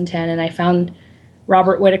 2010, and I found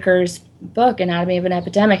Robert Whitaker's book, Anatomy of an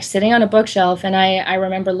Epidemic, sitting on a bookshelf, and I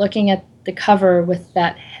remember looking at the cover with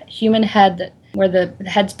that human head where the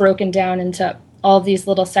head's broken down into all of these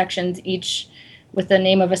little sections, each with the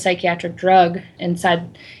name of a psychiatric drug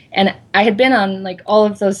inside. And I had been on like all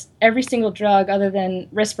of those, every single drug other than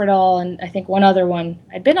Risperdal and I think one other one.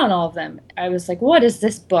 I'd been on all of them. I was like, what is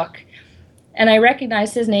this book? And I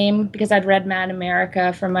recognized his name because I'd read Mad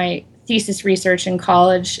America for my thesis research in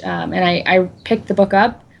college. And I picked the book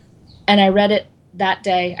up and I read it that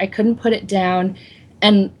day. I couldn't put it down.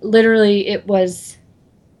 And literally it was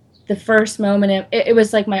the first moment, it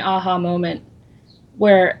was like my aha moment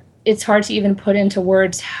where it's hard to even put into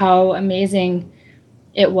words how amazing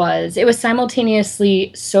it was. It was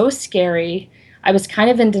simultaneously so scary. I was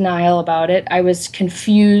kind of in denial about it. I was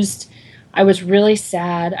confused. I was really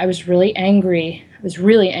sad. I was really angry.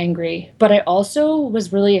 But I also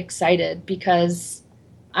was really excited because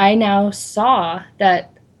I now saw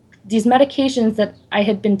that these medications that I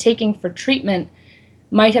had been taking for treatment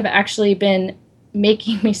might have actually been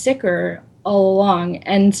making me sicker all along.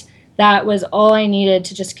 And that was all I needed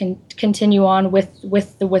to just continue on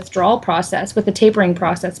with the withdrawal process, with the tapering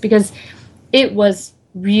process, because it was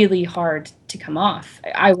really hard to come off.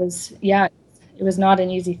 It was not an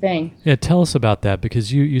easy thing. Yeah, tell us about that,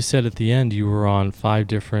 because you said at the end you were on 5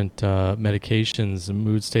 different medications: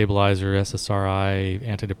 mood stabilizer, SSRI,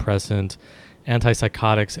 antidepressant,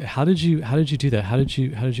 antipsychotics. How did you do that? How did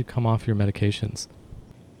you come off your medications?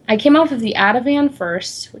 I came off of the Ativan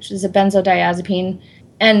first, which is a benzodiazepine.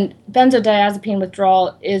 And benzodiazepine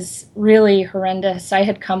withdrawal is really horrendous. I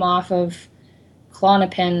had come off of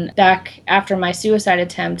Klonopin back after my suicide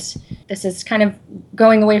attempt. This is kind of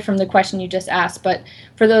going away from the question you just asked, but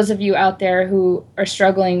for those of you out there who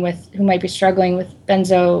might be struggling with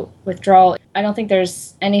benzo withdrawal, I don't think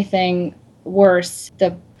there's anything worse.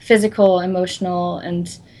 The physical, emotional,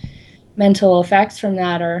 and mental effects from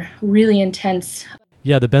that are really intense.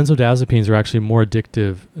 Yeah, the benzodiazepines are actually more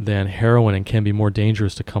addictive than heroin and can be more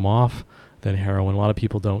dangerous to come off than heroin. A lot of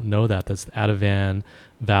people don't know that. That's Ativan,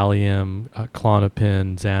 Valium,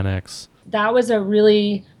 Klonopin, Xanax. That was a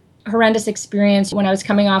really horrendous experience. When I was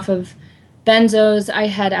coming off of benzos, I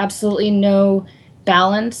had absolutely no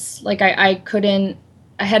balance. Like I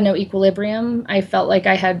had no equilibrium. I felt like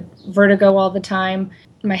I had vertigo all the time.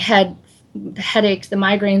 My head, the headaches, the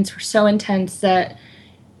migraines were so intense that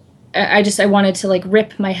I wanted to like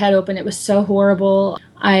rip my head open. It was so horrible.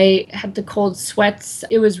 I had the cold sweats.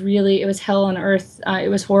 It was hell on earth. It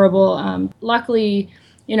was horrible. Luckily,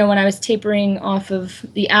 when I was tapering off of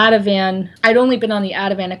the Ativan, I'd only been on the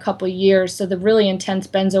Ativan a couple years. So the really intense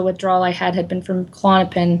benzo withdrawal I had been from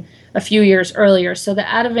Klonopin a few years earlier. So the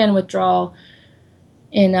Ativan withdrawal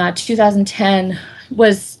in 2010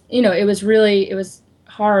 was, it was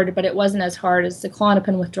hard, but it wasn't as hard as the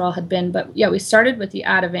Klonopin withdrawal had been. But yeah, we started with the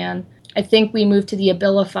Ativan. I think we moved to the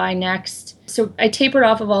Abilify next. So I tapered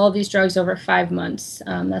off of all of these drugs over 5 months.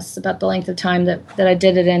 That's about the length of time that I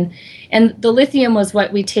did it in. And the lithium was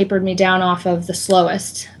what we tapered me down off of the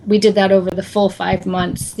slowest. We did that over the full 5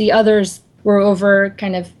 months. The others were over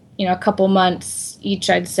kind of, a couple months each,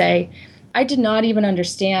 I'd say. I did not even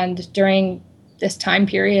understand during this time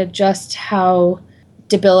period just how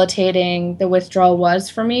debilitating the withdrawal was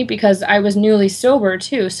for me, because I was newly sober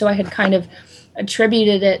too. So I had kind of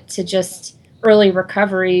attributed it to just early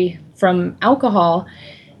recovery from alcohol.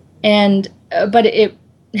 And but it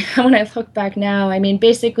when I look back now, I mean,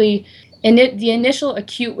 basically the initial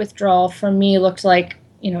acute withdrawal for me looked like,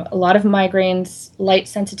 a lot of migraines, light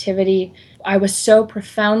sensitivity. I was so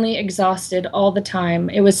profoundly exhausted all the time.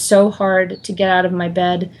 It was so hard to get out of my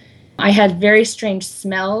bed. I had very strange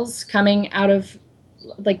smells coming out of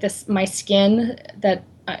like my skin that,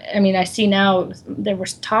 I see now there were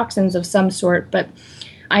toxins of some sort, but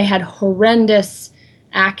I had horrendous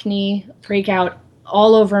acne break out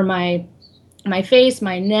all over my face,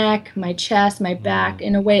 my neck, my chest, my back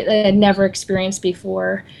in a way that I had never experienced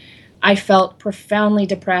before. I felt profoundly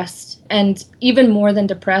depressed, and even more than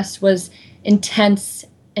depressed was intense,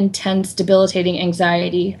 debilitating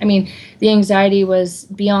anxiety. I mean, the anxiety was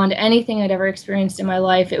beyond anything I'd ever experienced in my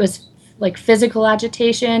life. It was like physical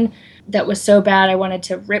agitation that was so bad I wanted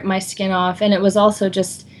to rip my skin off. And it was also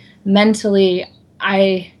just mentally,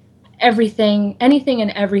 anything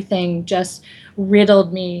and everything just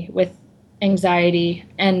riddled me with anxiety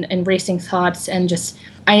and racing thoughts, and just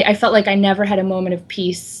I felt like I never had a moment of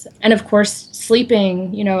peace. And of course,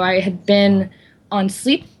 sleeping, I had been on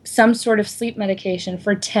some sort of sleep medication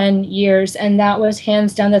for 10 years, and that was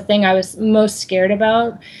hands down the thing I was most scared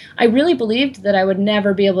about. I really believed that I would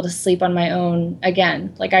never be able to sleep on my own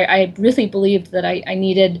again. Like I really believed that I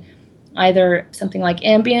needed either something like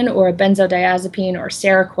Ambien or a benzodiazepine or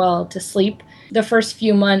Seroquel to sleep. The first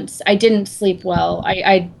few months, I didn't sleep well.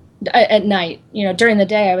 I at night, during the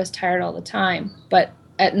day I was tired all the time, but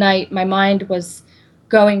at night my mind was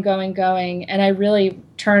going, and I really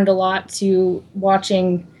turned a lot to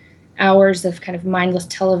watching hours of kind of mindless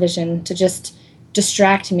television to just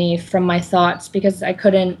distract me from my thoughts, because I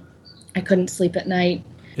couldn't sleep at night.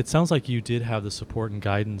 It sounds like you did have the support and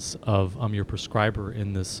guidance of your prescriber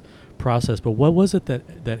in this process, but what was it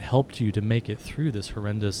that helped you to make it through this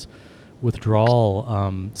horrendous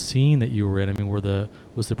withdrawal scene that you were in? I mean,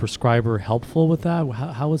 was the prescriber helpful with that?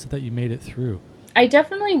 How was it that you made it through? I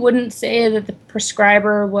definitely wouldn't say that the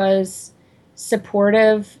prescriber was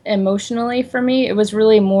supportive emotionally for me. It was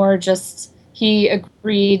really more just he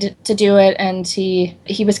agreed to do it, and he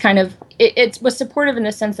was kind of it was supportive in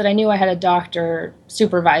the sense that I knew I had a doctor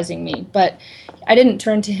supervising me, but I didn't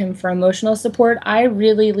turn to him for emotional support. I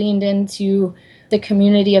really leaned into the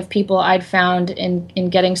community of people I'd found in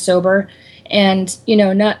getting sober, and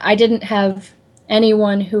I didn't have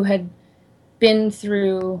anyone who had been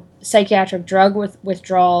through psychiatric drug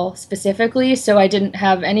withdrawal specifically, so I didn't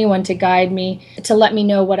have anyone to guide me, to let me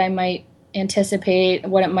know what I might anticipate,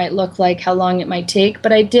 what it might look like, how long it might take.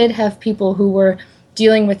 But I did have people who were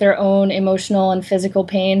dealing with their own emotional and physical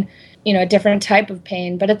pain, a different type of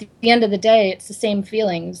pain. But at the end of the day, it's the same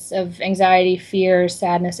feelings of anxiety, fear,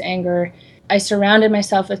 sadness, anger. I surrounded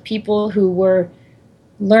myself with people who were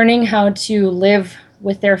learning how to live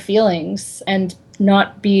with their feelings and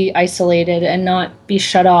not be isolated and not be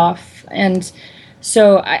shut off. And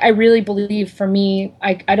so I really believe, for me,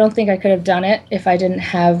 I don't think I could have done it if I didn't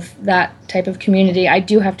have that type of community. I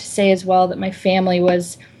do have to say as well that my family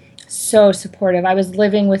was so supportive. I was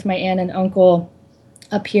living with my aunt and uncle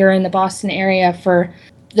up here in the Boston area for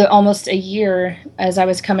almost a year as I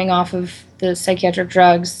was coming off of the psychiatric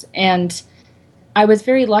drugs. And I was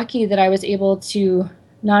very lucky that I was able to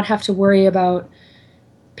not have to worry about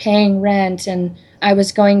paying rent, and I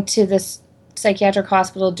was going to this psychiatric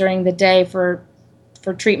hospital during the day for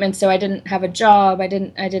treatment, so I didn't have a job. I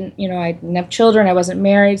didn't I didn't have children. I wasn't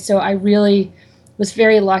married, so I really was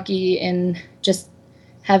very lucky in just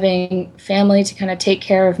having family to kind of take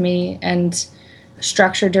care of me and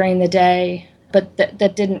structure during the day. But I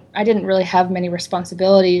didn't really have many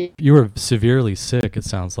responsibilities. You were severely sick, it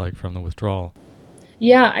sounds like, from the withdrawal.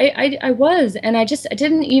 Yeah, I was, and I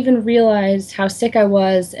didn't even realize how sick I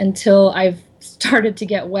was until I've started to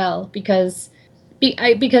get well, because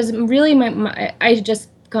really I just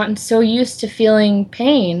gotten so used to feeling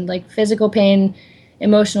pain, like physical pain,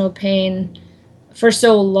 emotional pain, for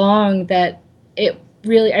so long that I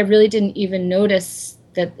really didn't even notice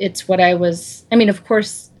that it's what I was. I mean, of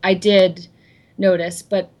course I did notice,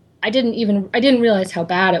 but I didn't realize how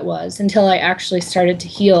bad it was until I actually started to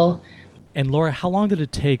heal. And Laura, how long did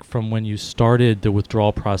it take from when you started the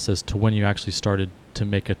withdrawal process to when you actually started to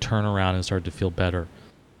make a turnaround and started to feel better?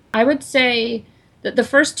 I would say that the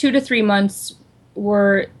first 2 to 3 months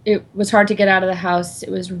it was hard to get out of the house. It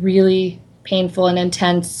was really painful and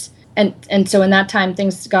intense. And so in that time,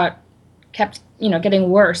 things kept getting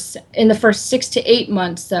worse. In the first 6 to 8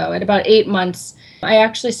 months, though, at about 8 months, I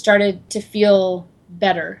actually started to feel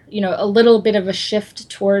better, a little bit of a shift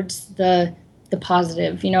towards the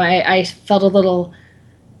positive. I felt a little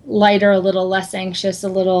lighter, a little less anxious, a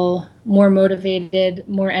little more motivated,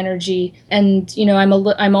 more energy. And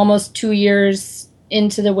I'm almost 2 years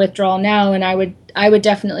into the withdrawal now, and I would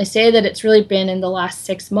definitely say that it's really been in the last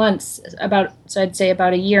 6 months, so I'd say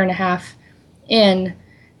about a year and a half in,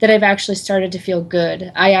 that I've actually started to feel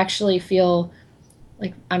good. I actually feel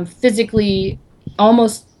like I'm physically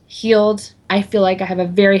almost healed. I feel like I have a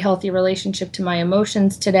very healthy relationship to my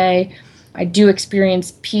emotions today. I do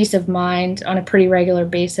experience peace of mind on a pretty regular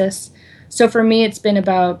basis. So for me, it's been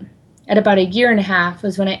about a year and a half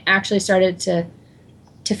was when I actually started to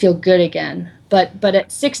feel good again. But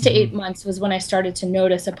at 6 to 8 months was when I started to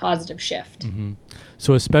notice a positive shift. Mm-hmm.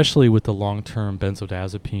 So especially with the long-term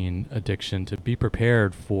benzodiazepine addiction, to be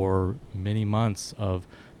prepared for many months of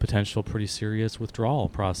potential pretty serious withdrawal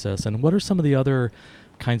process. And what are some of the other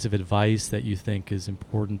kinds of advice that you think is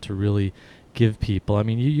important to really give people? I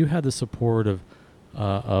mean, you had the support of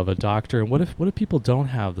a doctor, and what if people don't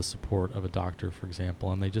have the support of a doctor, for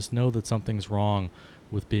example, and they just know that something's wrong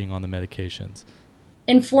with being on the medications?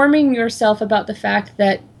 informing yourself about the fact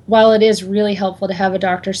that while it is really helpful to have a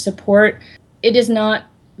doctor's support, it is not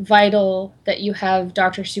vital that you have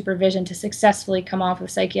doctor supervision to successfully come off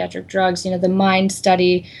of psychiatric drugs. The MIND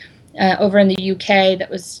study over in the UK that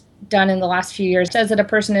was done in the last few years says that a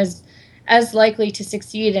person is as likely to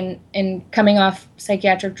succeed in coming off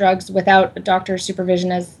psychiatric drugs without a doctor's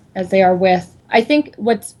supervision as they are with. I think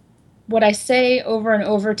what I say over and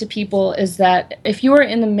over to people is that if you are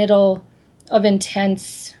in the middle of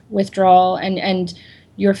intense withdrawal and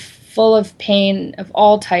you're full of pain of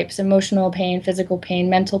all types, emotional pain, physical pain,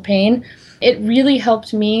 mental pain, it really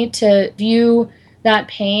helped me to view that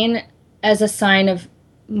pain as a sign of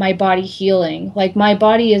my body healing. Like my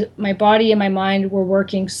body and my mind were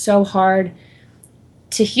working so hard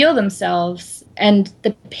to heal themselves, and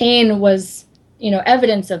the pain was,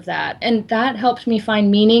 evidence of that. And that helped me find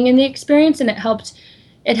meaning in the experience, and it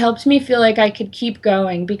helped me feel like I could keep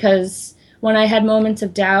going, because when I had moments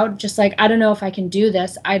of doubt, just like, I don't know if I can do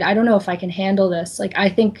this, I don't know if I can handle this, like, I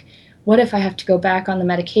think, what if I have to go back on the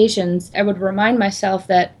medications? I would remind myself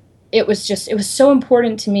that it was so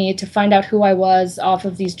important to me to find out who I was off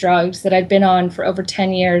of these drugs that I'd been on for over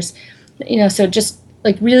 10 years. So just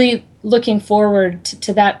like really looking forward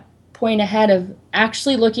to that point ahead of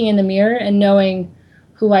actually looking in the mirror and knowing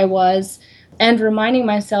who I was, and reminding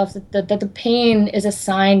myself that the pain is a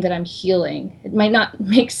sign that I'm healing. It might not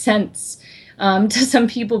make sense to some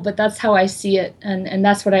people, but that's how I see it, and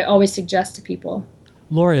that's what I always suggest to people.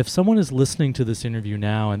 Laura, if someone is listening to this interview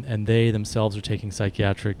now and they themselves are taking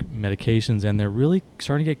psychiatric medications and they're really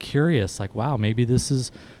starting to get curious, like, wow, maybe this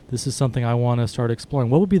is something I want to start exploring,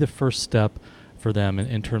 what would be the first step for them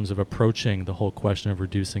in terms of approaching the whole question of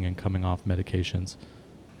reducing and coming off medications?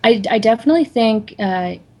 I definitely think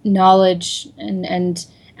knowledge and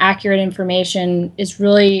accurate information is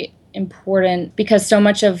really important, because so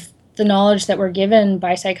much of the knowledge that we're given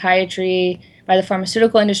by psychiatry, by the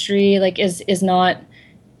pharmaceutical industry, like is not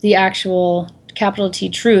the actual capital T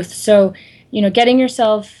truth. So, getting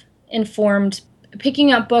yourself informed,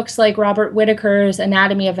 picking up books like Robert Whitaker's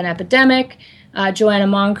Anatomy of an Epidemic, Joanna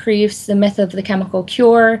Moncrief's The Myth of the Chemical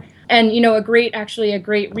Cure, and, a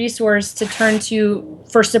great resource to turn to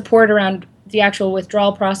for support around the actual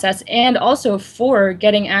withdrawal process, and also for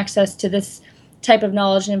getting access to this type of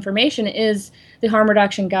knowledge and information, is the Harm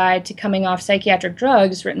Reduction Guide to Coming Off Psychiatric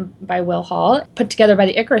Drugs, written by Will Hall, put together by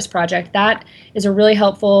the Icarus Project. That is a really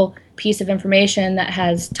helpful piece of information that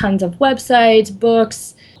has tons of websites,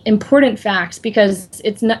 books, important facts, because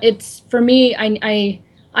it's for me,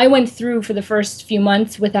 I went through for the first few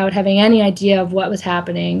months without having any idea of what was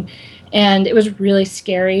happening. And it was really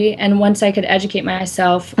scary. And once I could educate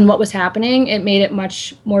myself on what was happening, it made it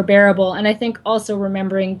much more bearable. And I think also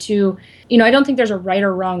remembering to, I don't think there's a right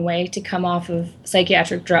or wrong way to come off of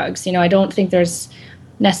psychiatric drugs. I don't think there's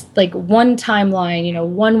one timeline,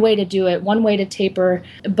 one way to do it, one way to taper.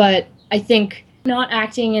 But I think not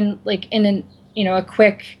acting in a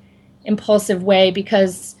quick, impulsive way,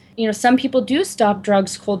 because, some people do stop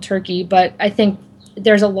drugs cold turkey, but I think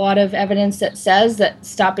there's a lot of evidence that says that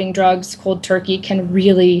stopping drugs cold turkey can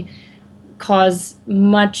really cause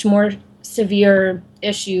much more severe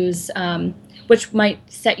issues, which might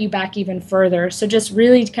set you back even further. So just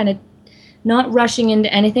really kind of not rushing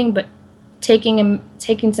into anything, but taking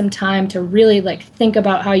some time to really think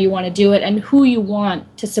about how you want to do it and who you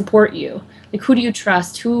want to support you. Like, who do you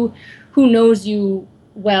trust? Who knows you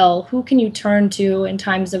well? Who can you turn to in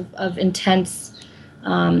times of intense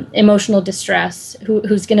emotional distress,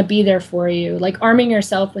 who's going to be there for you, arming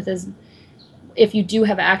yourself with if you do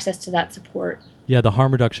have access to that support. Yeah, the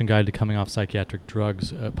Harm Reduction Guide to Coming Off Psychiatric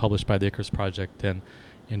Drugs, published by the Icarus Project and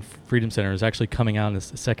in Freedom Center, is actually coming out in a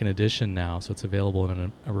second edition now, so it's available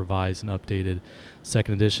in a revised and updated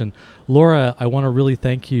second edition. Laura, I want to really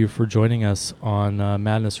thank you for joining us on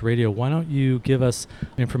Madness Radio. Why don't you give us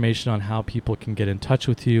information on how people can get in touch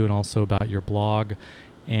with you, and also about your blog,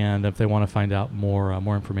 and if they want to find out more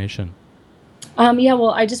information.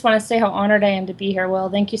 Well, I just want to say how honored I am to be here, Will.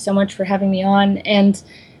 Thank you so much for having me on. And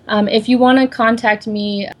if you want to contact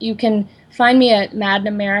me, you can find me at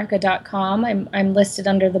madinamerica.com. I'm listed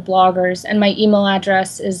under the bloggers, and my email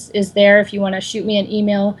address is there if you want to shoot me an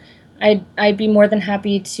email. I'd be more than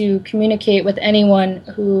happy to communicate with anyone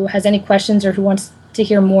who has any questions or who wants to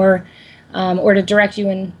hear more, or to direct you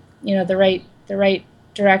in the right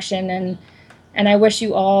direction. And I wish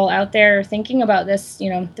you all out there thinking about this,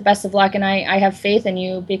 the best of luck. And I have faith in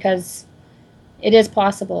you, because it is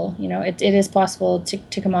possible. It is possible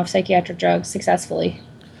to come off psychiatric drugs successfully.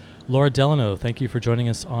 Laura Delano, thank you for joining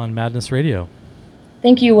us on Madness Radio.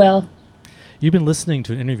 Thank you, Will. You've been listening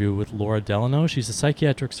to an interview with Laura Delano. She's a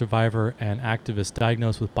psychiatric survivor and activist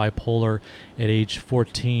diagnosed with bipolar at age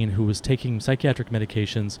 14 who was taking psychiatric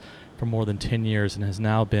medications for more than 10 years and has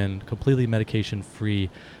now been completely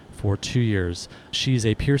medication-free for 2 years. She's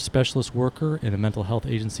a peer specialist worker in a mental health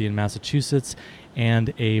agency in Massachusetts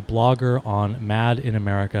and a blogger on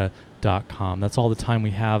madinamerica.com. That's all the time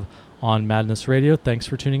we have on Madness Radio. Thanks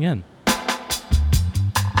for tuning in.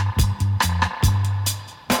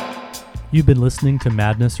 You've been listening to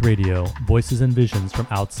Madness Radio, voices and visions from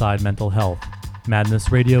outside mental health. Madness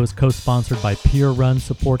Radio is co-sponsored by peer-run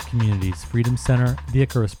support communities Freedom Center, the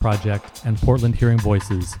Icarus Project, and Portland Hearing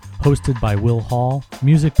Voices. Hosted by Will Hall,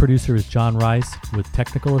 music producer is John Rice, with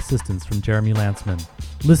technical assistance from Jeremy Lantzman.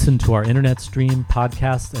 Listen to our internet stream,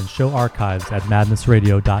 podcasts, and show archives at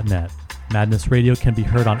madnessradio.net. Madness Radio can be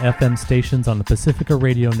heard on FM stations on the Pacifica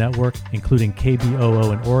Radio Network, including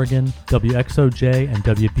KBOO in Oregon, WXOJ and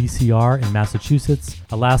WBCR in Massachusetts,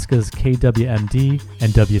 Alaska's KWMD,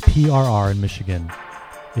 and WPRR in Michigan.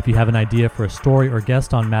 If you have an idea for a story or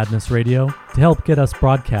guest on Madness Radio, to help get us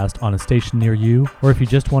broadcast on a station near you, or if you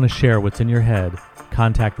just want to share what's in your head,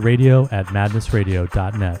 contact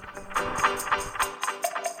radio@madnessradio.net.